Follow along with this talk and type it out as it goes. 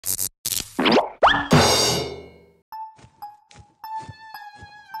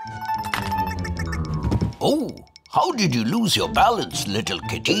Oh, how did you lose your balance, little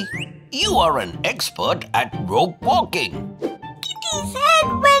kitty? You are an expert at rope walking. Kitty's head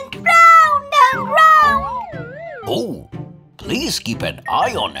went round and round. Oh, please keep an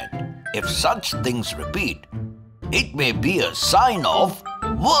eye on it. If such things repeat, it may be a sign of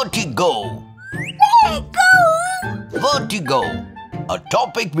vertigo. Let go! Vertigo, a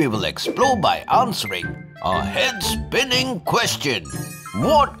topic we will explore by answering a head-spinning question.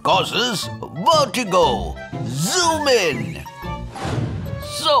 What causes vertigo? Zoom in!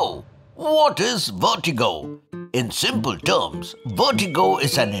 So, what is vertigo? In simple terms, vertigo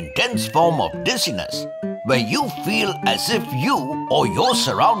is an intense form of dizziness where you feel as if you or your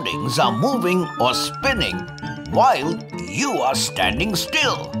surroundings are moving or spinning while you are standing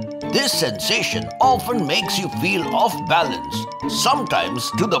still. This sensation often makes you feel off balance,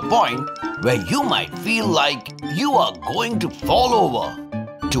 sometimes to the point where you might feel like you are going to fall over.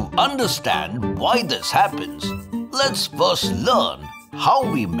 To understand why this happens, let's first learn how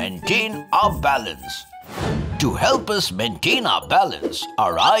we maintain our balance. To help us maintain our balance,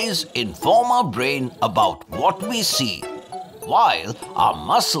 our eyes inform our brain about what we see, while our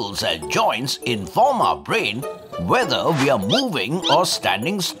muscles and joints inform our brain whether we are moving or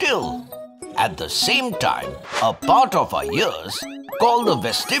standing still. At the same time, a part of our ears, called the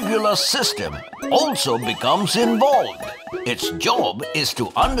vestibular system, also becomes involved. Its job is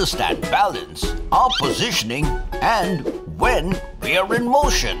to understand balance, our positioning, and when we are in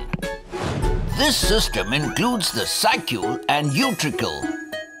motion. This system includes the saccule and utricle,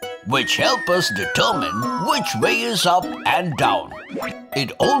 which help us determine which way is up and down.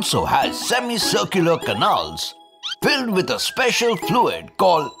 It also has semicircular canals filled with a special fluid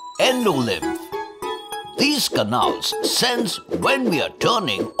called endolymph. These canals sense when we are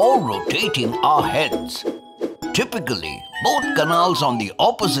turning or rotating our heads. Typically, both canals on the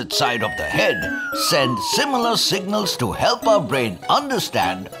opposite side of the head send similar signals to help our brain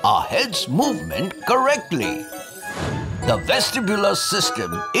understand our head's movement correctly. The vestibular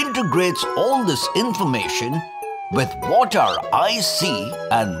system integrates all this information with what our eyes see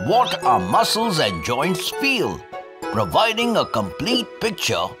and what our muscles and joints feel, providing a complete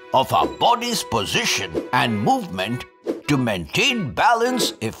picture of our body's position and movement to maintain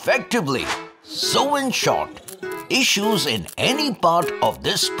balance effectively. So in short, issues in any part of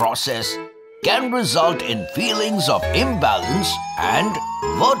this process can result in feelings of imbalance and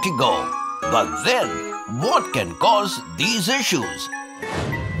vertigo. But then, what can cause these issues?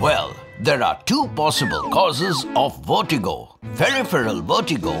 Well, there are two possible causes of vertigo: peripheral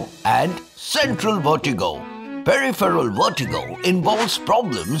vertigo and central vertigo. Peripheral vertigo involves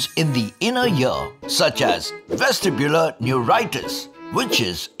problems in the inner ear, such as vestibular neuritis, which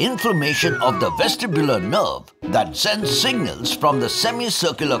is inflammation of the vestibular nerve that sends signals from the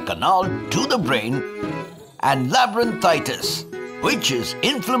semicircular canal to the brain, and labyrinthitis, which is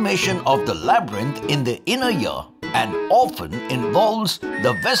inflammation of the labyrinth in the inner ear and often involves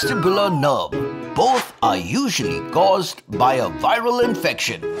the vestibular nerve. Both are usually caused by a viral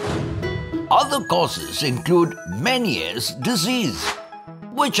infection. Other causes include Meniere's disease,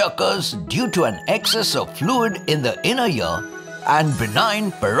 which occurs due to an excess of fluid in the inner ear, and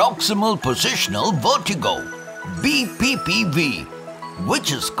benign paroxysmal positional vertigo, BPPV,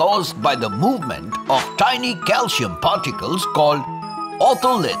 which is caused by the movement of tiny calcium particles called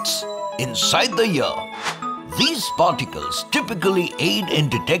otoliths inside the ear. These particles typically aid in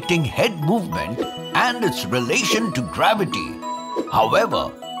detecting head movement and its relation to gravity.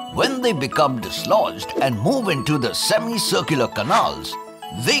 However, when they become dislodged and move into the semicircular canals,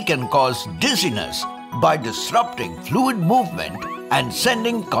 they can cause dizziness by disrupting fluid movement and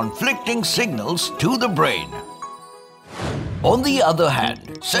sending conflicting signals to the brain. On the other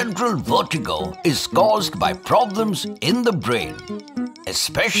hand, central vertigo is caused by problems in the brain,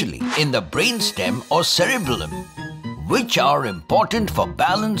 especially in the brainstem or cerebellum, which are important for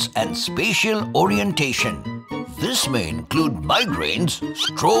balance and spatial orientation. This may include migraines,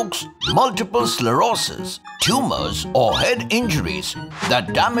 strokes, multiple sclerosis, tumors, or head injuries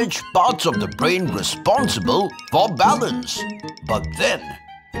that damage parts of the brain responsible for balance. But then,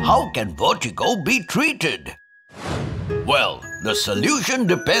 how can vertigo be treated? Well, the solution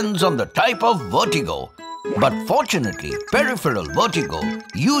depends on the type of vertigo. But fortunately, peripheral vertigo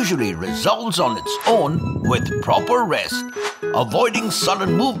usually resolves on its own with proper rest, avoiding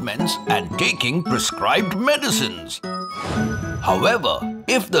sudden movements and taking prescribed medicines. However,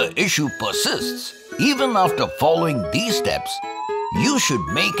 if the issue persists, even after following these steps, you should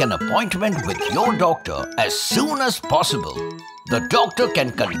make an appointment with your doctor as soon as possible. The doctor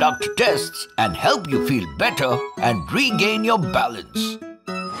can conduct tests and help you feel better and regain your balance.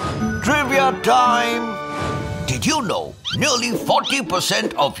 Trivia time! Did you know nearly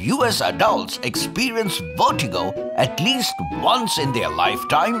 40% of US adults experience vertigo at least once in their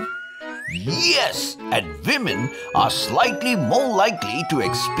lifetime? Yes, and women are slightly more likely to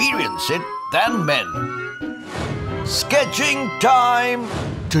experience it than men. Sketching time!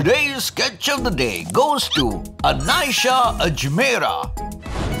 Today's sketch of the day goes to Anisha Ajmera.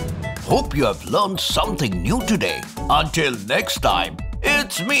 Hope you have learned something new today. Until next time,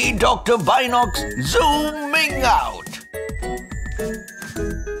 it's me, Dr. Binocs, zooming out.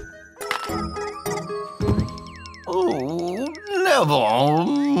 Oh, never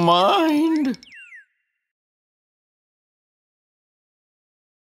mind.